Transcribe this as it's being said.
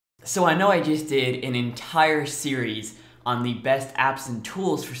So I know I just did an entire series on the best apps and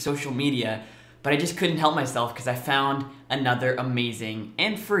tools for social media, but I just couldn't help myself because I found another amazing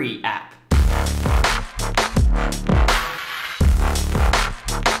and free app.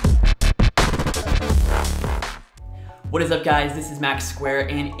 What is up, guys? This is Max Square,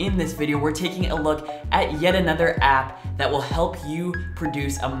 and in this video we're taking a look at yet another app that will help you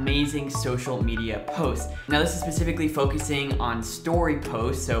produce amazing social media posts. Now this is specifically focusing on story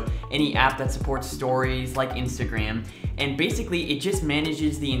posts, so any app that supports stories like Instagram, and basically it just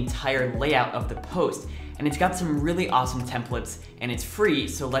manages the entire layout of the post, and it's got some really awesome templates, and it's free,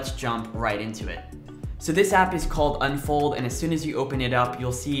 so let's jump right into it. So this app is called Unfold, and as soon as you open it up,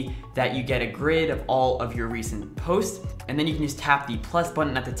 you'll see that you get a grid of all of your recent posts, and then you can just tap the plus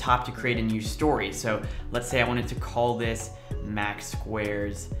button at the top to create a new story. So let's say I wanted to call this Max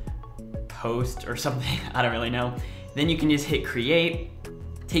Square's post or something, I don't really know. Then you can just hit create,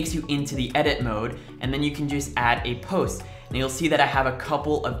 takes you into the edit mode, and then you can just add a post. And you'll see that I have a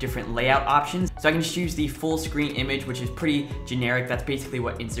couple of different layout options. So I can just use the full screen image, which is pretty generic. That's basically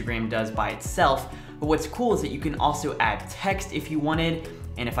what Instagram does by itself. But what's cool is that you can also add text if you wanted.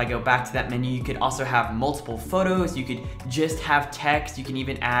 And if I go back to that menu, you could also have multiple photos. You could just have text. You can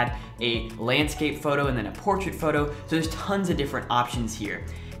even add a landscape photo and then a portrait photo. So there's tons of different options here.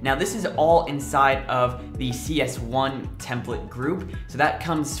 Now this is all inside of the CS1 template group. So that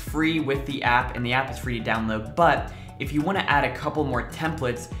comes free with the app, and the app is free to download. But if you want to add a couple more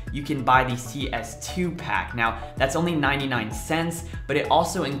templates, you can buy the CS2 pack. Now, that's only 99 cents, but it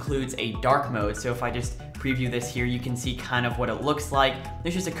also includes a dark mode. So if I just preview this here, you can see kind of what it looks like.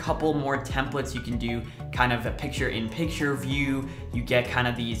 There's just a couple more templates. You can do kind of a picture-in-picture view. You get kind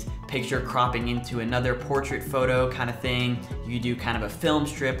of these picture cropping into another portrait photo kind of thing. You do kind of a film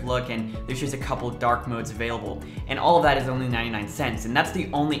strip look, and there's just a couple dark modes available. And all of that is only 99 cents, and that's the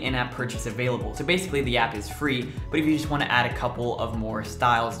only in-app purchase available. So basically the app is free, but if you just want to add a couple of more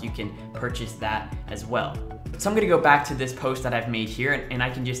styles, you can purchase that as well. So I'm gonna go back to this post that I've made here, and I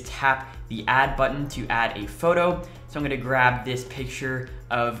can just tap the add button to add a photo. So I'm gonna grab this picture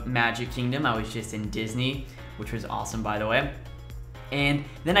of Magic Kingdom. I was just in Disney, which was awesome, by the way. And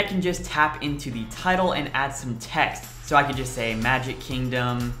then I can just tap into the title and add some text. So I could just say Magic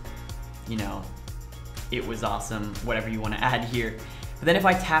Kingdom, you know, it was awesome, whatever you wanna add here. But then if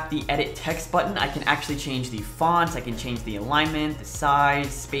I tap the edit text button, I can actually change the fonts, I can change the alignment, the size,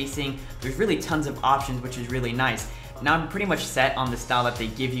 spacing. There's really tons of options, which is really nice. Now I'm pretty much set on the style that they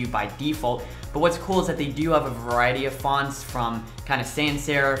give you by default, but what's cool is that they do have a variety of fonts, from kind of sans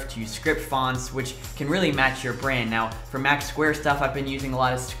serif to script fonts, which can really match your brand. Now for Max Square stuff, I've been using a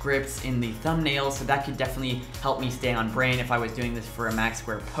lot of scripts in the thumbnails, so that could definitely help me stay on brand if I was doing this for a Max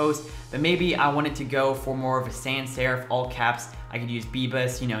Square post. But maybe I wanted to go for more of a sans serif, all caps. I could use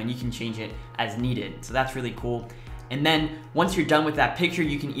Bebus, you know, and you can change it as needed. So that's really cool. And then once you're done with that picture,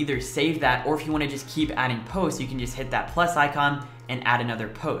 you can either save that, or if you want to just keep adding posts, you can just hit that plus icon and add another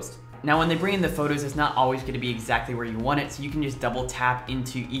post. Now when they bring in the photos, it's not always going to be exactly where you want it, so you can just double tap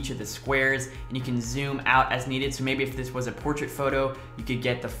into each of the squares and you can zoom out as needed. So maybe if this was a portrait photo, you could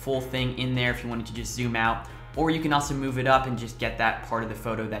get the full thing in there if you wanted to just zoom out, or you can also move it up and just get that part of the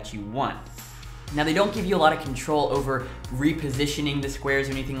photo that you want. Now they don't give you a lot of control over repositioning the squares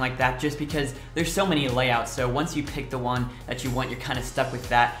or anything like that, just because there's so many layouts. So once you pick the one that you want, you're kind of stuck with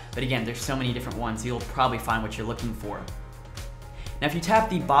that. But again, there's so many different ones, so you'll probably find what you're looking for. Now if you tap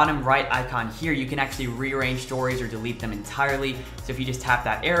the bottom right icon here, you can actually rearrange stories or delete them entirely. So if you just tap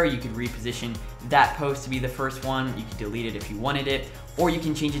that arrow, you could reposition that post to be the first one. You could delete it if you wanted it, or you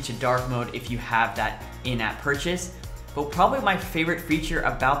can change it to dark mode if you have that in-app purchase. But probably my favorite feature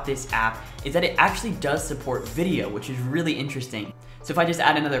about this app is that it actually does support video, which is really interesting. So if I just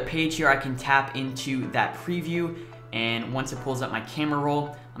add another page here, I can tap into that preview, and once it pulls up my camera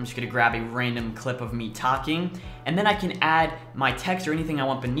roll, I'm just gonna grab a random clip of me talking, and then I can add my text or anything I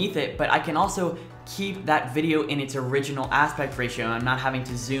want beneath it, but I can also keep that video in its original aspect ratio. I'm not having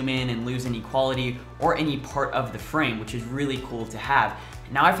to zoom in and lose any quality or any part of the frame, which is really cool to have.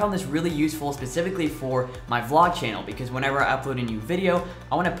 Now I found this really useful specifically for my vlog channel, because whenever I upload a new video,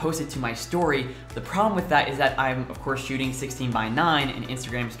 I want to post it to my story. The problem with that is that I'm of course shooting 16:9 and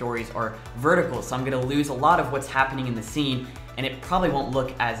Instagram stories are vertical, so I'm going to lose a lot of what's happening in the scene, and it probably won't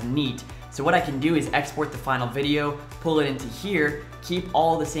look as neat. So what I can do is export the final video, pull it into here, keep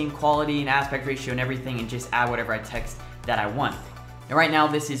all the same quality and aspect ratio and everything, and just add whatever text that I want. And right now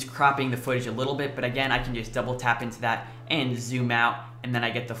this is cropping the footage a little bit, but again, I can just double tap into that and zoom out, and then I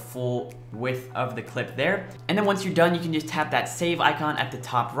get the full width of the clip there. And then once you're done, you can just tap that save icon at the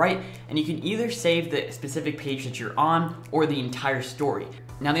top right, and you can either save the specific page that you're on or the entire story.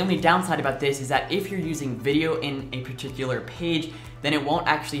 Now, the only downside about this is that if you're using video in a particular page, then it won't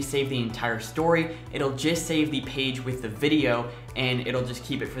actually save the entire story. It'll just save the page with the video, and it'll just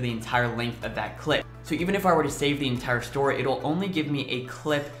keep it for the entire length of that clip. So even if I were to save the entire story, it'll only give me a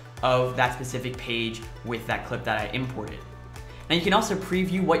clip of that specific page with that clip that I imported. Now you can also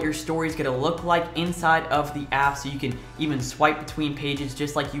preview what your story is gonna look like inside of the app, so you can even swipe between pages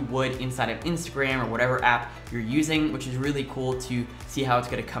just like you would inside of Instagram or whatever app you're using, which is really cool to see how it's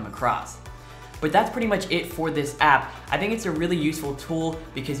gonna come across. But that's pretty much it for this app. I think it's a really useful tool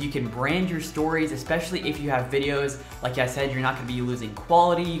because you can brand your stories, especially if you have videos. Like I said, you're not gonna be losing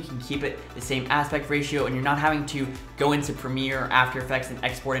quality, you can keep it the same aspect ratio, and you're not having to go into Premiere or After Effects and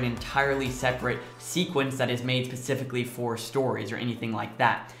export an entirely separate sequence that is made specifically for stories or anything like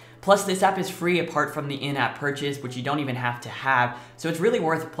that. Plus, this app is free apart from the in-app purchase, which you don't even have to have, so it's really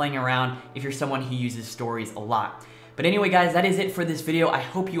worth playing around if you're someone who uses stories a lot. But anyway guys, that is it for this video. I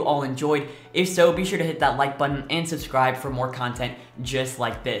hope you all enjoyed. If so, be sure to hit that like button and subscribe for more content just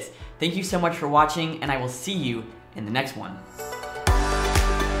like this. Thank you so much for watching, and I will see you in the next one.